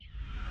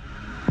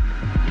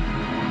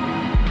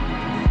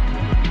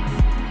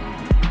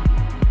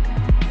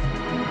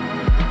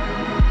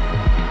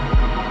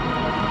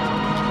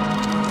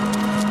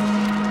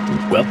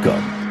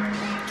Welcome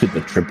to the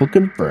Triple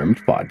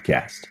Confirmed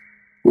podcast,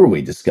 where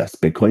we discuss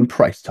Bitcoin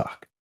price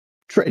talk,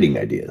 trading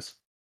ideas,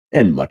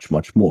 and much,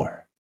 much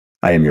more.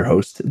 I am your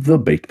host, The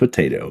Baked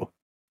Potato,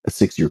 a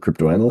 6-year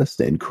crypto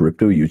analyst and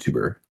crypto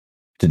YouTuber.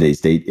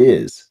 Today's date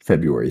is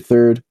February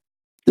 3rd.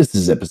 This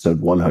is episode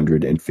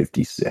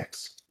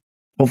 156.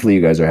 Hopefully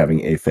you guys are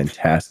having a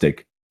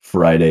fantastic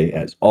Friday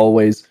as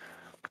always.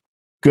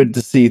 Good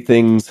to see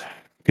things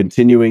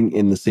continuing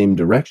in the same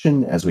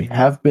direction as we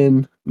have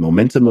been.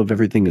 Momentum of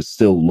everything is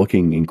still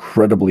looking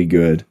incredibly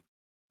good.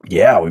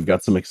 Yeah, we've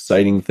got some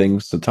exciting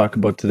things to talk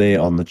about today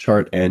on the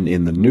chart and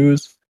in the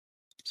news.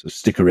 So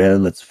stick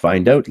around, let's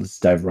find out. Let's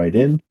dive right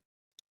in.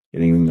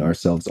 Getting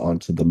ourselves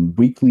onto the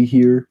weekly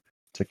here,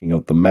 checking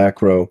out the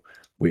macro.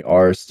 We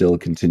are still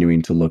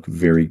continuing to look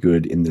very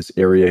good in this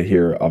area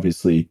here.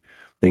 Obviously,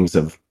 things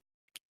have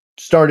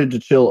started to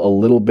chill a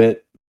little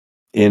bit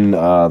in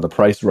the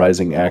price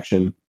rising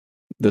action.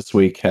 This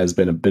week has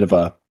been a bit of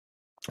a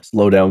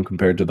slowdown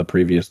compared to the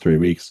previous 3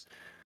 weeks,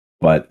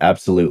 but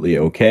absolutely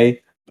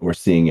okay. We're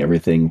seeing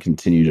everything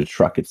continue to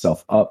truck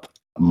itself up.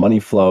 Money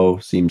flow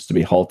seems to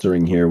be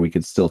haltering here. We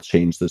could still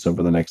change this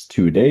over the next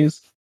 2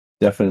 days,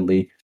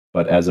 definitely.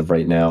 But as of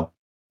right now,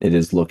 it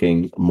is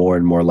looking more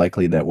and more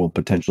likely that we'll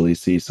potentially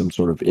see some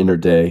sort of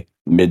interday,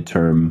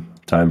 midterm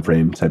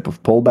timeframe type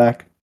of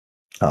pullback.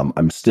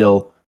 I'm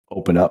still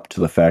open up to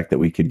the fact that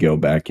we could go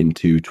back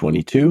into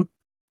 22,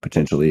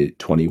 potentially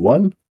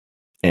 21,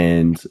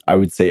 and I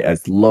would say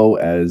as low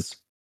as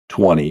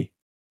 20.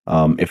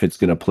 If it's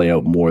going to play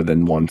out more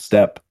than one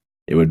step,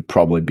 it would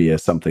probably be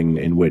something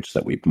in which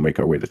that we make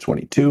our way to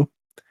 22.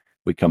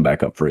 We come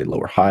back up for a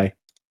lower high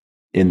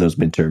in those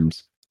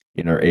midterms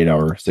in our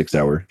 8-hour,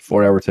 6-hour,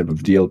 4-hour type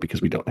of deal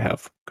because we don't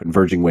have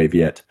converging wave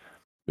yet.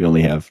 We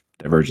only have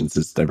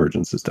divergences.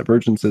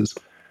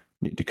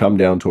 Need to come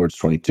down towards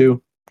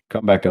 22,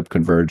 come back up,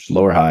 converge,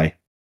 lower high,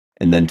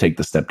 and then take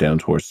the step down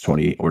towards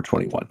 20 or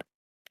 21.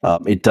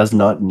 It does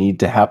not need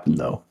to happen,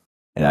 though.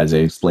 And as I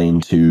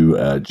explained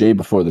to Jay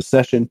before the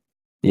session,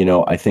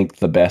 I think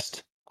the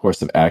best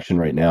course of action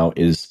right now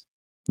is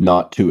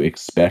not to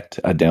expect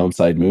a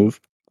downside move.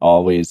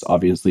 Always,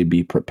 obviously,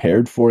 be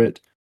prepared for it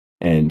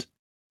and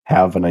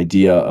have an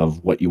idea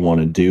of what you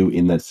want to do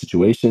in that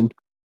situation,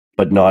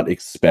 but not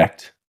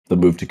expect the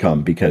move to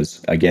come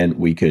because, again,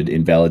 we could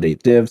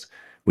invalidate divs.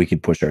 We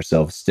could push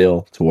ourselves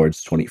still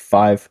towards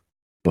 25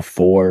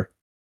 before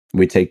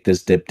we take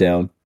this dip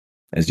down.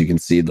 As you can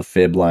see, the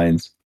fib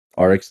lines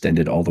are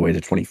extended all the way to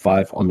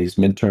 25 on these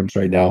midterms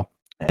right now.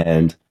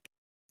 And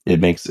it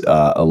makes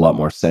a lot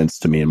more sense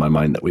to me in my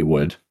mind that we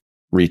would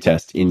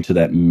retest into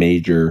that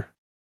major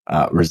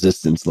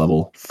resistance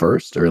level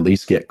first, or at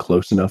least get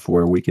close enough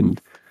where we can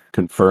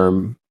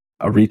confirm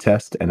a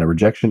retest and a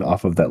rejection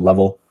off of that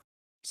level.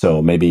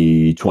 So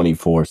maybe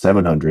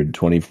 24,700,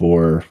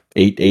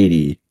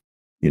 24,880,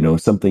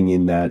 something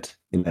in that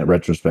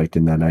retrospect,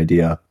 in that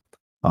idea,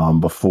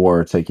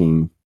 before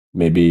taking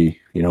maybe,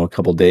 a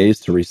couple days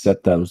to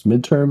reset those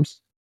midterms.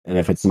 And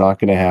if it's not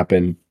going to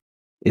happen,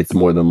 it's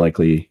more than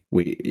likely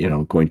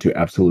going to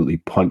absolutely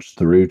punch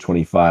through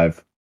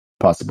 25,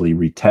 possibly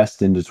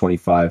retest into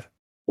 25,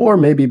 or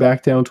maybe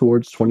back down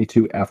towards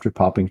 22 after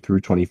popping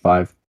through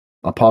 25.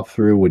 A pop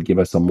through would give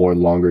us a more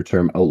longer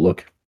term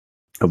outlook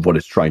of what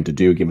it's trying to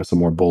do, give us a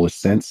more bullish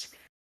sense.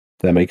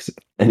 If that makes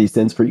any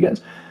sense for you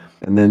guys.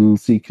 And then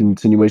see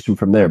continuation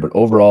from there. But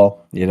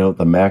overall, the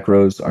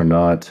macros are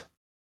not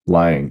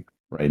lying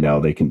right now.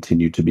 They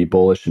continue to be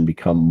bullish and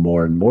become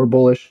more and more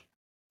bullish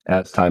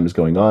as time is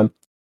going on.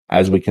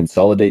 As we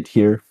consolidate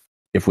here,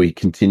 if we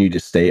continue to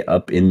stay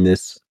up in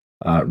this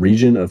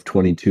region of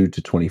 22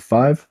 to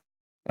 25,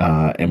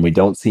 and we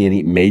don't see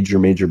any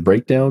major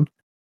breakdown,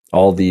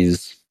 all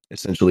these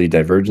essentially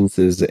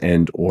divergences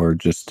and or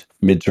just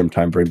midterm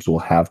timeframes will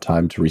have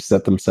time to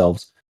reset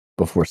themselves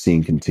before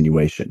seeing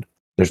continuation.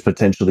 There's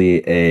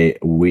potentially a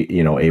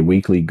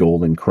weekly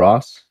golden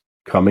cross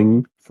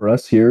coming for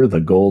us here, the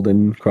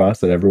golden cross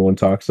that everyone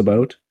talks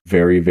about.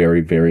 Very,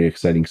 very, very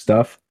exciting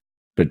stuff.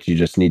 But you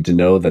just need to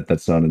know that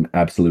that's not an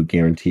absolute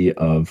guarantee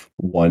of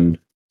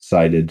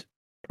one-sided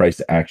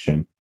price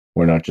action.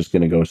 We're not just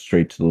going to go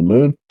straight to the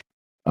moon.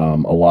 A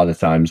lot of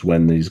times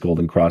when these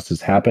golden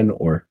crosses happen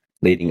or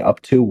leading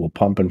up to, we'll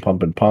pump and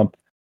pump and pump.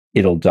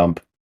 It'll dump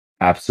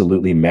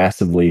absolutely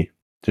massively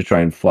to try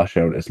and flush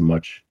out as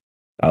much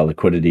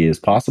liquidity as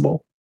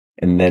possible,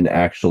 and then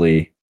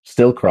actually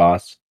still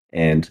cross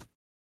and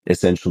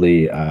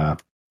essentially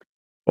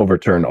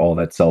overturn all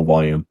that sell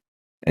volume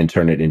and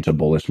turn it into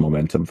bullish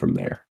momentum from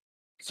there.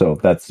 So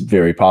that's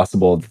very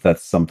possible.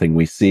 That's something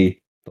we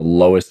see. The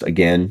lowest,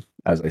 again,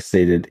 as I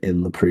stated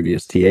in the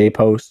previous TA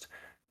post,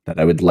 that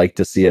I would like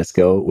to see us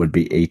go would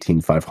be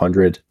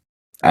 18,500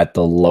 at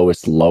the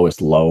lowest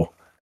low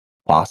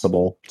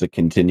possible to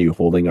continue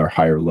holding our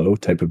higher low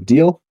type of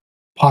deal.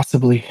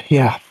 Possibly,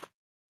 yeah,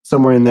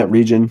 somewhere in that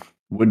region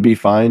would be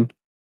fine.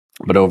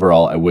 But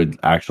overall, I would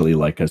actually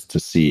like us to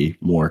see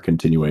more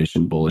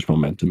continuation, bullish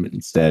momentum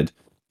instead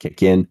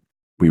kick in.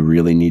 We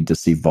really need to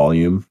see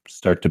volume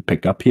start to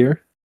pick up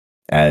here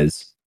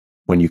as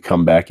When you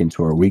come back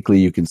into our weekly,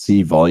 you can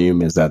see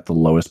volume is at the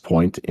lowest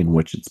point in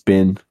which it's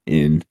been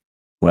in,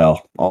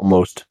 well,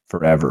 almost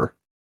forever,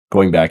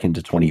 going back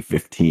into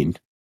 2015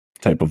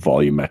 type of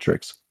volume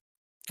metrics.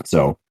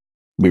 So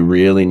we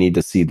really need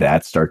to see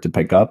that start to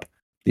pick up.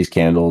 These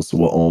candles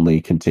will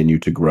only continue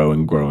to grow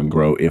and grow and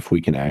grow if we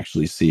can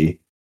actually see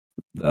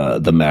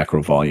the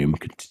macro volume,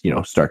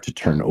 start to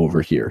turn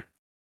over here,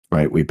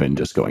 right? We've been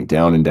just going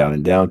down and down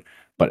and down,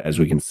 but as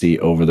we can see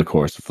over the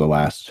course of the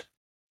last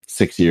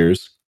 6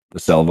 years, the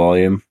sell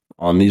volume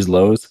on these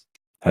lows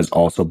has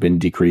also been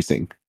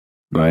decreasing,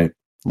 right?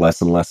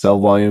 Less and less sell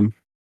volume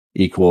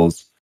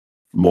equals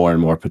more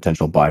and more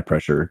potential buy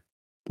pressure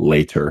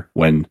later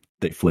when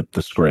they flip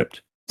the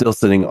script. Still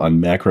sitting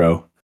on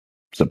macro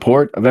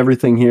support of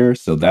everything here,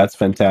 so that's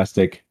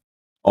fantastic.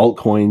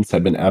 Altcoins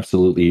have been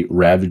absolutely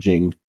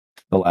ravaging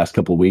the last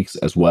couple of weeks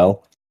as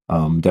well.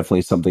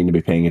 Definitely something to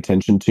be paying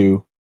attention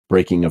to.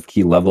 Breaking of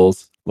key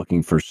levels,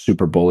 looking for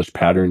super bullish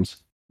patterns,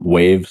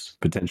 waves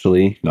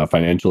potentially, not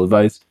financial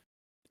advice,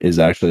 is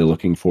actually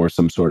looking for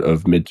some sort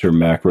of midterm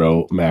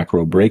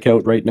macro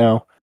breakout right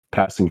now,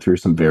 passing through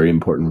some very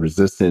important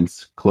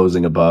resistance,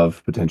 closing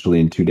above potentially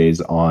in 2 days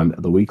on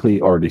the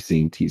weekly, already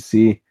seeing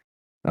TC.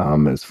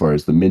 As far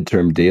as the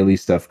midterm daily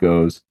stuff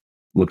goes,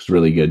 looks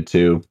really good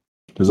too.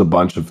 There's a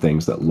bunch of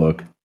things that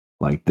look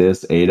like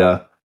this.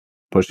 ADA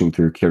pushing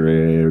through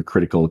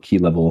critical key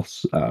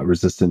levels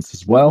resistance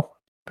as well.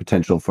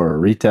 Potential for a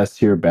retest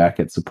here back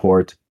at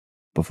support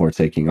before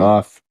taking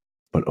off.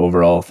 But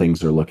overall,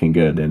 things are looking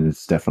good, and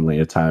it's definitely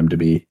a time to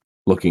be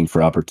looking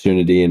for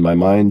opportunity in my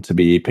mind to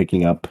be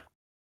picking up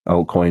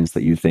altcoins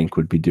that you think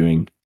would be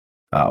doing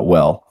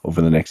well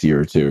over the next year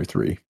or two or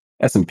three.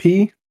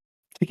 S&P,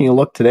 taking a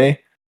look today,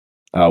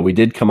 we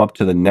did come up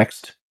to the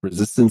next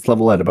resistance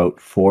level at about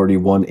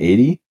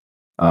 4180.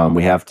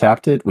 We have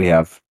tapped it. We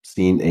have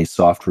seen a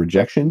soft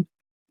rejection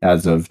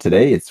as of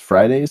today. It's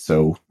Friday,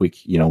 so we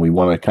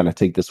want to kind of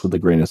take this with a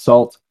grain of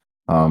salt.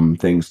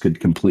 Things could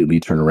completely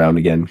turn around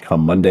again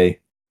come Monday.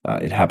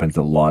 It happens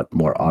a lot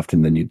more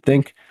often than you'd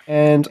think.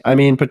 And I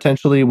mean,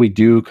 potentially we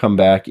do come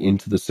back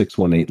into the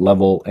 618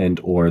 level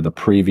and or the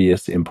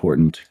previous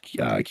important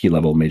key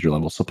level, major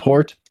level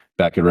support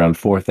back at around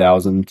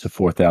 4,000 to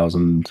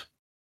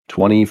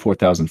 4,020,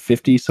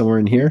 4,050, somewhere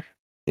in here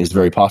is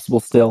very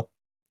possible still.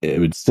 It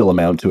would still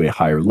amount to a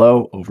higher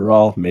low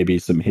overall, maybe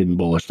some hidden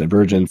bullish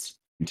divergence,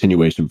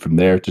 continuation from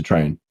there to try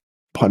and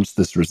punch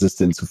this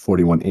resistance of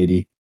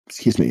 4180.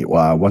 Excuse me,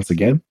 once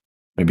again,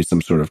 maybe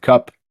some sort of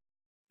cup,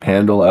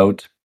 handle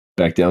out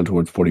back down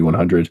towards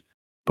 4100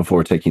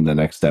 before taking the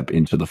next step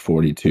into the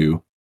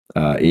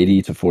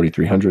 4280 to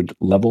 4300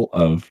 level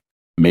of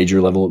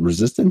major level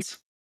resistance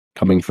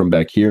coming from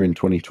back here in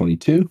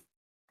 2022.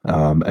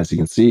 As you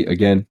can see,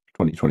 again,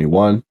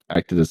 2021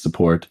 acted as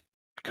support,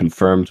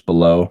 confirmed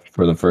below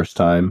for the first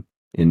time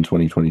in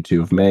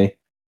 2022 of May.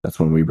 That's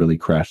when we really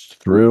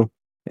crashed through.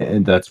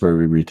 And that's where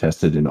we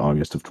retested in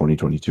August of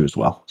 2022 as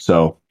well.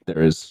 So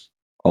there is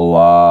a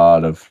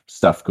lot of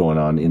stuff going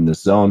on in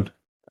this zone.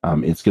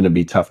 It's going to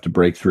be tough to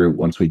break through.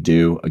 Once we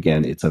do,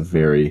 again, it's a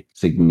very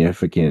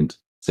significant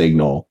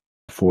signal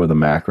for the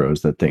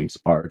macros that things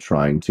are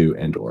trying to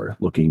and or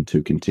looking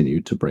to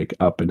continue to break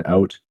up and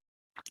out.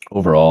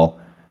 Overall,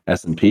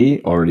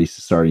 S&P already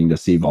starting to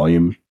see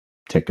volume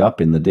tick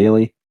up in the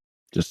daily,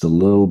 just a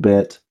little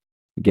bit.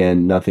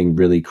 Again, nothing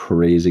really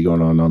crazy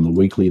going on the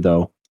weekly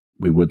though.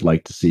 We would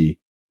like to see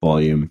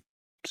volume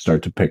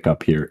start to pick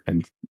up here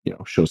and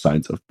show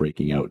signs of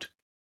breaking out,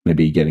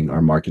 maybe getting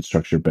our market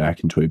structure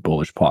back into a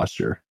bullish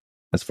posture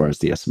as far as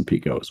the S&P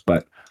goes.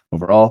 But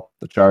overall,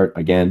 the chart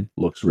again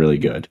looks really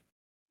good.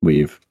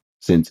 We've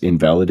since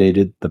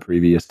invalidated the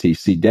previous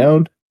TC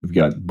down. We've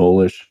got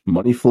bullish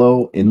money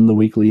flow in the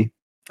weekly,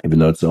 even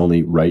though it's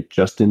only right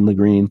just in the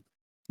green.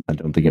 I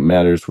don't think it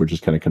matters. We're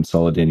just kind of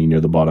consolidating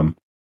near the bottom.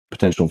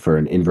 Potential for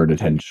an inverted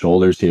head and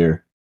shoulders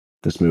here.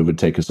 This move would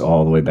take us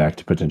all the way back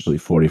to potentially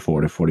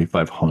 44 to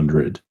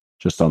 4,500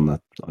 just on the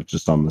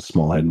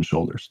small head and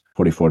shoulders.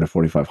 44 to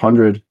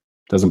 4,500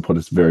 doesn't put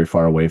us very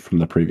far away from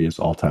the previous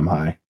all-time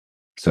high.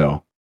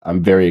 So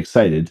I'm very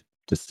excited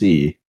to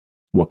see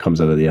what comes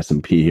out of the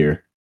S&P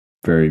here.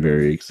 Very,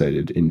 very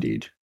excited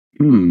indeed.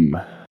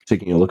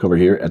 Taking a look over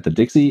here at the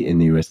DXY in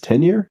the US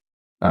 10-year,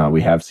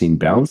 we have seen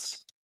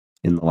bounce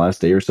in the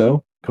last day or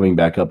so, coming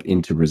back up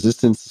into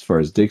resistance as far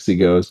as DXY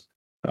goes.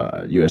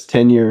 US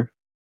 10-year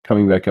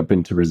coming back up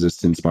into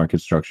resistance, market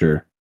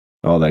structure,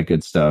 all that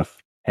good stuff.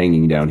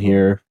 Hanging down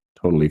here,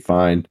 totally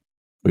fine.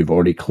 We've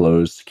already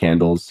closed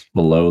candles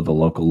below the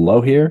local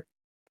low here.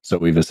 So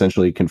we've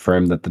essentially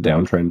confirmed that the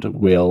downtrend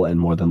will and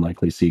more than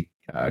likely see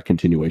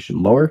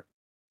continuation lower.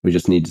 We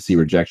just need to see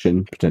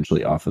rejection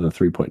potentially off of the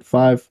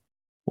 3.5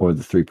 or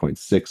the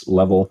 3.6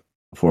 level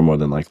before more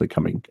than likely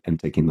coming and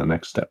taking the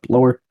next step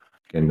lower.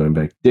 Again, going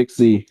back to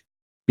DXY,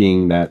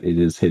 being that it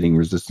is hitting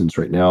resistance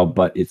right now,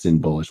 but it's in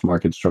bullish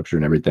market structure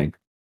and everything,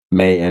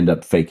 may end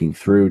up faking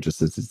through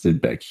just as it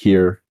did back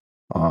here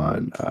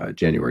on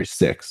January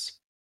 6th.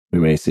 We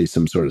may see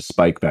some sort of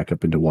spike back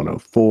up into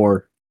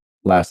 104,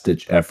 last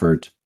ditch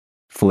effort,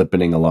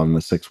 flipping along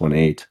the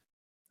 618,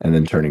 and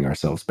then turning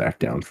ourselves back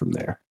down from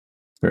there.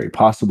 Very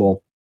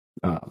possible.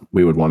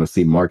 We would want to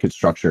see market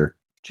structure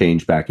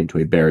change back into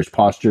a bearish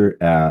posture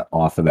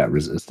off of that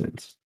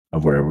resistance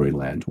of wherever we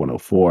land,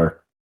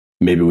 104.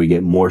 Maybe we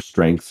get more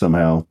strength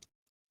somehow.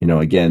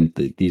 Again,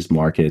 these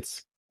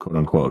markets, quote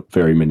unquote,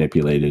 very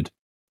manipulated.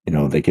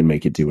 They can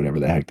make it do whatever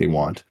the heck they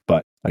want.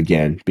 But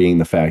again, being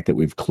the fact that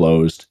we've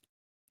closed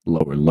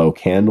low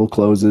candle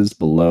closes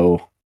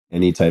below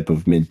any type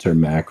of midterm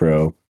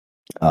macro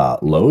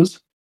lows,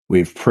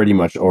 we've pretty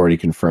much already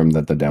confirmed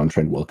that the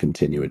downtrend will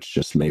continue. It's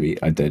just maybe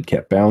a dead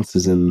cat bounce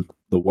is in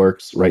the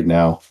works right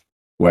now.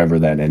 Wherever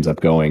that ends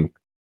up going,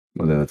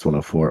 whether that's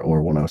 104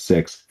 or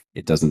 106,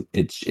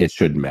 it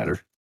shouldn't matter.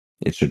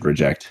 It should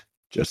reject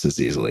just as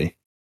easily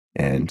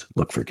and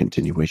look for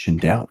continuation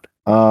down.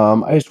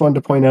 I just wanted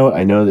to point out,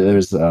 I know that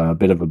there's a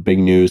bit of a big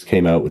news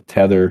came out with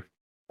Tether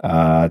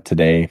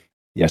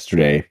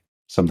yesterday,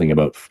 something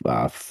about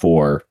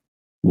 4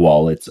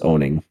 wallets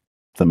owning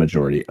the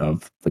majority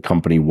of the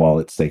company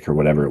wallet stake or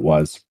whatever it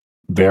was.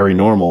 Very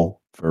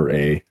normal for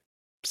a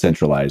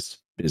centralized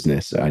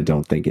business. I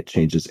don't think it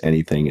changes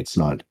anything. It's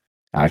not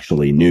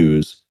actually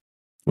news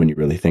when you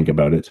really think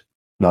about it.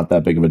 Not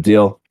that big of a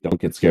deal. Don't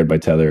get scared by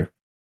Tether.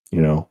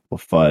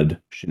 FUD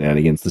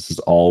shenanigans. This is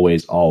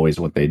always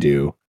what they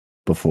do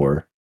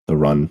before the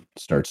run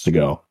starts to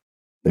go.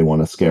 They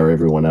want to scare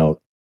everyone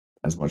out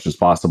as much as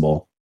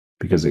possible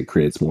because it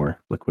creates more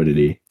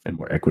liquidity and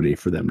more equity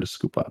for them to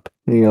scoop up.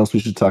 Anything else we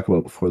should talk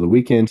about before the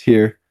weekend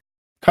here?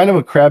 Kind of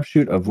a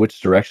crapshoot of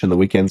which direction the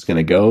weekend's going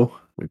to go.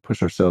 We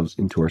push ourselves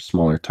into our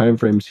smaller time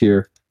frames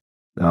here.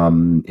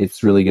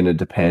 It's really going to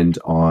depend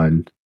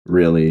on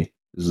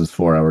is this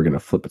 4-hour going to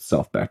flip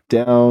itself back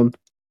down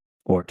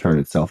or turn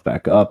itself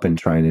back up and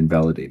try and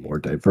invalidate more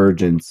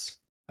divergence?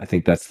 I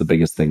think that's the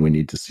biggest thing we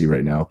need to see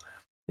right now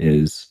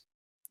is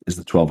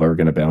the 12-hour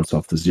going to bounce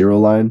off the 0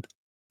 line?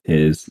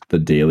 Is the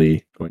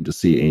daily going to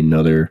see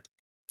another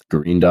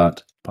green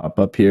dot pop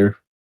up here?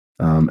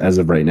 As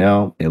of right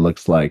now, it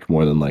looks like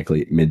more than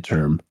likely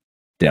midterm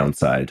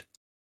downside,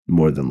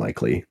 more than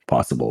likely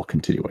possible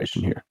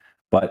continuation here.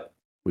 But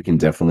we can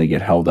definitely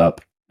get held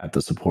up at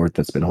the support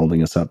that's been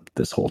holding us up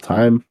this whole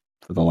time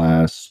for the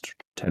last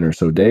 10 or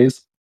so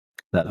days.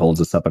 That holds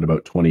us up at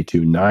about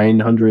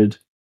 22,900.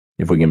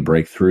 If we can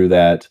break through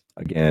that,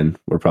 again,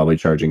 we're probably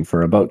charging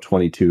for about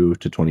 22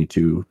 to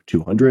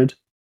 22,200.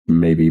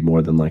 Maybe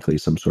more than likely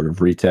some sort of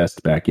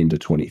retest back into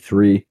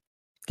 23.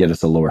 Get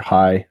us a lower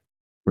high.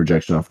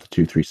 Rejection off the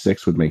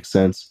 236 would make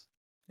sense.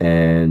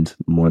 And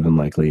more than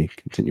likely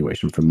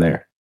continuation from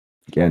there.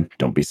 Again,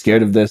 don't be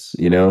scared of this.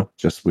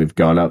 Just we've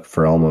gone up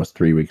for almost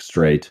 3 weeks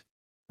straight.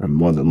 Or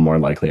more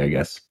likely, I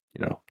guess,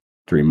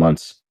 3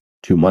 months,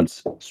 2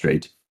 months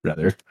straight,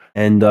 rather.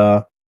 And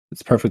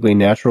it's perfectly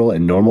natural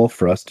and normal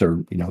for us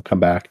to,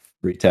 come back,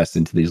 retest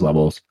into these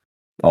levels.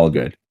 All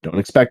good. Don't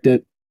expect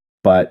it,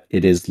 but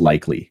it is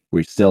likely.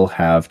 We still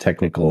have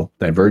technical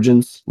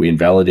divergence. We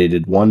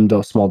invalidated one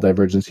small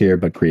divergence here,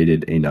 but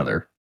created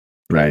another,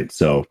 right?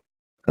 So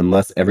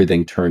unless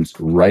everything turns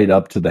right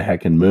up to the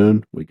heckin'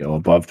 moon, we go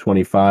above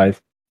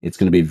 25, it's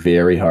going to be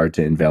very hard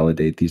to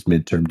invalidate these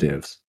midterm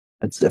divs.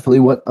 That's definitely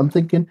what I'm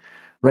thinking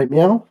right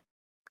now.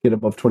 Get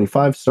above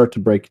 25, start to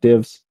break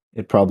divs.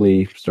 It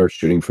probably starts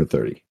shooting for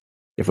 30.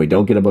 If we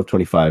don't get above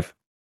 25,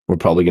 we're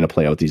probably going to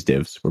play out these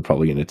divs. We're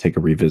probably going to take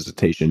a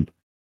revisitation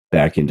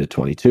back into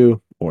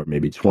 22 or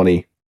maybe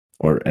 20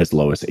 or as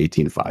low as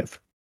 18.5.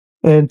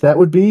 And that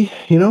would be,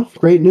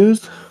 great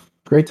news.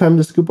 Great time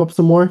to scoop up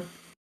some more,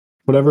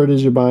 whatever it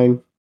is you're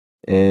buying,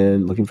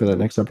 and looking for that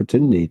next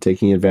opportunity,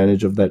 taking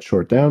advantage of that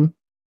short down.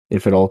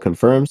 If it all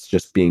confirms,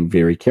 just being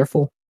very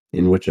careful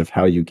in which of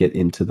how you get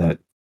into that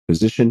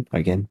position.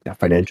 Again, that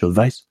financial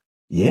advice.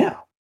 Yeah,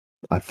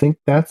 I think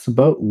that's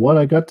about what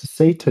I got to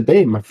say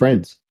today, my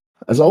friends.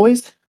 As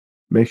always,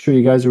 make sure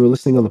you guys who are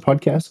listening on the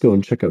podcast go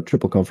and check out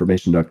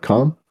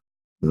tripleconfirmation.com.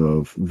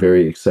 Of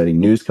very exciting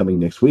news coming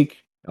next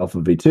week. Alpha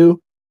V2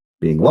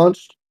 being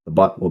launched. The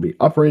bot will be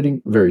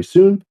operating very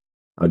soon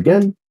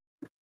again.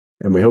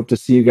 And we hope to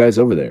see you guys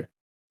over there.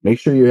 Make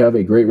sure you have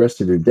a great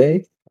rest of your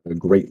day, a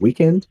great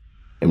weekend,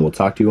 and we'll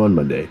talk to you on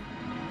Monday.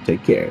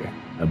 Take care.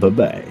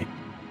 Bye-bye.